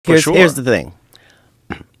Here's the thing.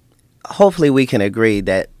 Hopefully we can agree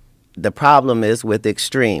that the problem is with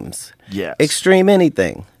extremes. Yes. Extreme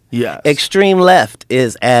anything. Yes. Extreme left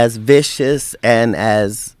is as vicious and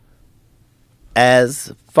as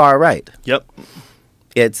far right. Yep.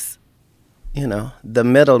 It's, the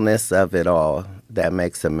middleness of it all that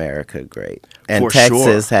makes America great. And For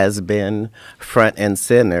Texas sure. has been front and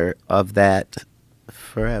center of that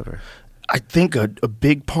forever. I think a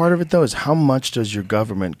big part of it, though, is how much does your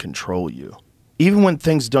government control you? Even when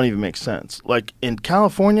things don't even make sense. Like in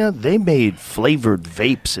California, they made flavored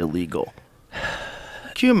vapes illegal.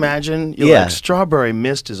 Can you imagine? You're like, strawberry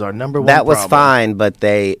mist is our number one That was problem. fine, but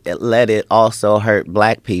they let it also hurt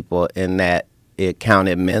black people in that it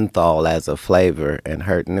counted menthol as a flavor and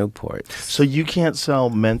hurt Newports. So you can't sell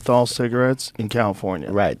menthol cigarettes in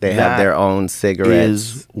California. Right. They have their own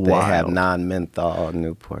cigarettes. They have wild. non-menthol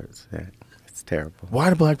Newports. Yeah, it's terrible. Why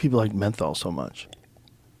do black people like menthol so much?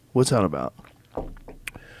 What's that about?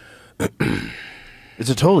 It's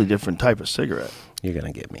a totally different type of cigarette. You're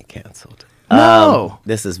going to get me canceled. No.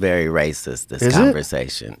 This is very racist, this Is it?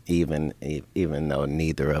 conversation, even though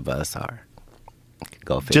neither of us are.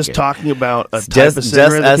 Go figure. Just talking about a type of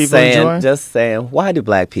cigarette that people enjoy? Just saying, why do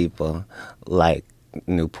black people like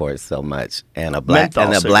Newport so much? And a black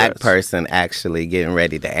Menthol person actually getting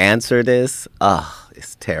ready to answer this,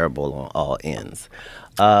 it's terrible on all ends.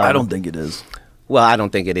 I don't think it is. Well, I don't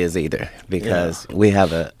think it is either, because we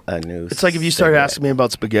have a new It's like if you started asking me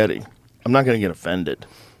about spaghetti, I'm not going to get offended.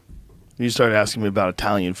 If you started asking me about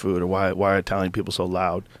Italian food or why are Italian people so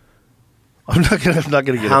loud, I'm not going to get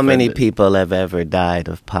offended. How many people have ever died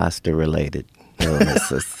of pasta-related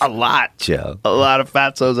illnesses? A lot. Joe. A lot of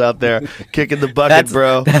fatzos out there kicking the bucket,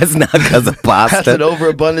 bro. That's not because of pasta. That's an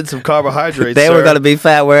overabundance of carbohydrates, They were going to be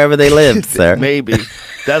fat wherever they lived, sir. Maybe.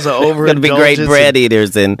 That's an overindulgence. Going to be great bread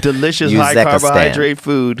eaters in delicious Uzbekistan. high carbohydrate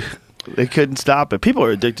food. They couldn't stop it. People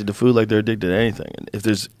are addicted to food like they're addicted to anything. And if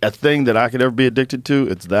there's a thing that I could ever be addicted to,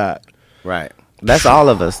 it's that. Right. That's all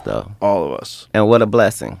of us, though. All of us. And what a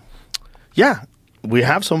blessing. Yeah. We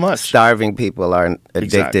have so much. Starving people are addicted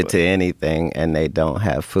Exactly. to anything, and they don't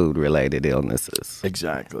have food-related illnesses.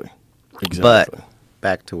 Exactly. But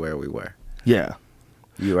back to where we were. Yeah.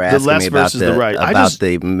 You were asking me about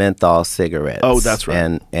the menthol cigarettes. Oh, that's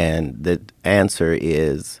right. And the answer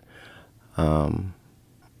is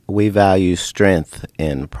we value strength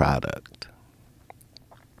in product.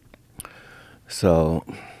 So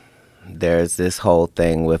there's this whole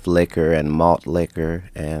thing with liquor and malt liquor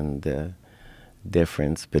and the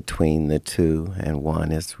difference between the two, and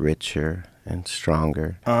one is richer and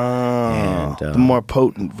stronger. The more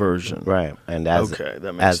potent version. Right. And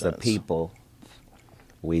as a people,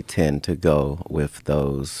 we tend to go with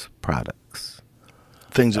those products.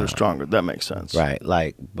 Things that are stronger. That makes sense. Right.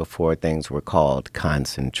 Like before things were called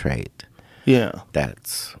concentrate. Yeah.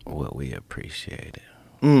 That's what we appreciated.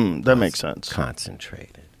 That makes sense.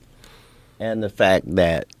 Concentrated. And the fact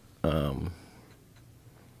that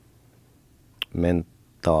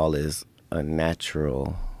menthol is a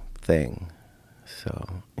natural thing.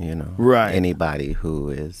 So, right. Anybody who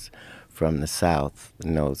is from the South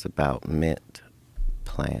knows about mint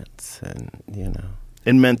plants and,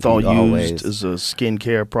 And menthol used as a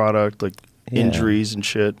skincare product, like injuries and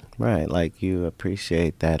shit. Right, like you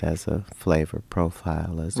appreciate that as a flavor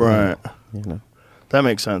profile as well. Right. That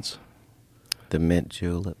makes sense. The mint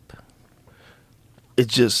julep.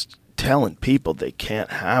 It's just telling people they can't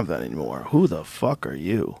have that anymore. Who the fuck are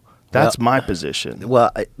you? That's my position.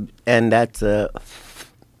 Well, and that's a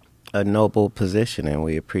noble position, and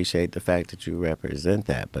we appreciate the fact that you represent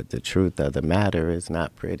that. But the truth of the matter is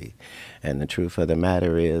not pretty. And the truth of the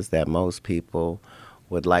matter is that most people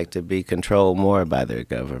would like to be controlled more by their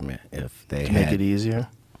government if they Make it easier?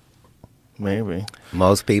 Maybe.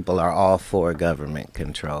 Most people are all for government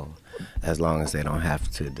control as long as they don't have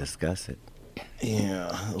to discuss it.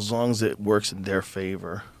 Yeah, as long as it works in their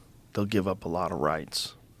favor, they'll give up a lot of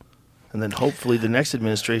rights. And then hopefully the next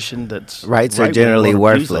administration that's rights are generally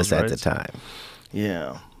worthless at the time.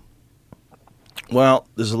 Yeah. Well,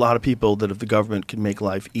 there's a lot of people that if the government can make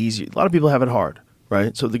life easier, a lot of people have it hard,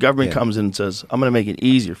 right? So if the government comes in and says, I'm going to make it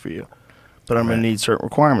easier for you, but I'm going to need certain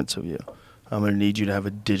requirements of you. I'm going to need you to have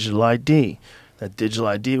a digital ID. That digital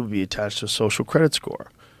ID will be attached to a social credit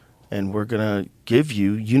score. And we're going to give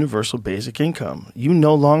you universal basic income. You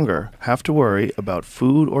no longer have to worry about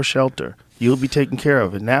food or shelter. You'll be taken care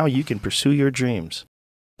of, and now you can pursue your dreams.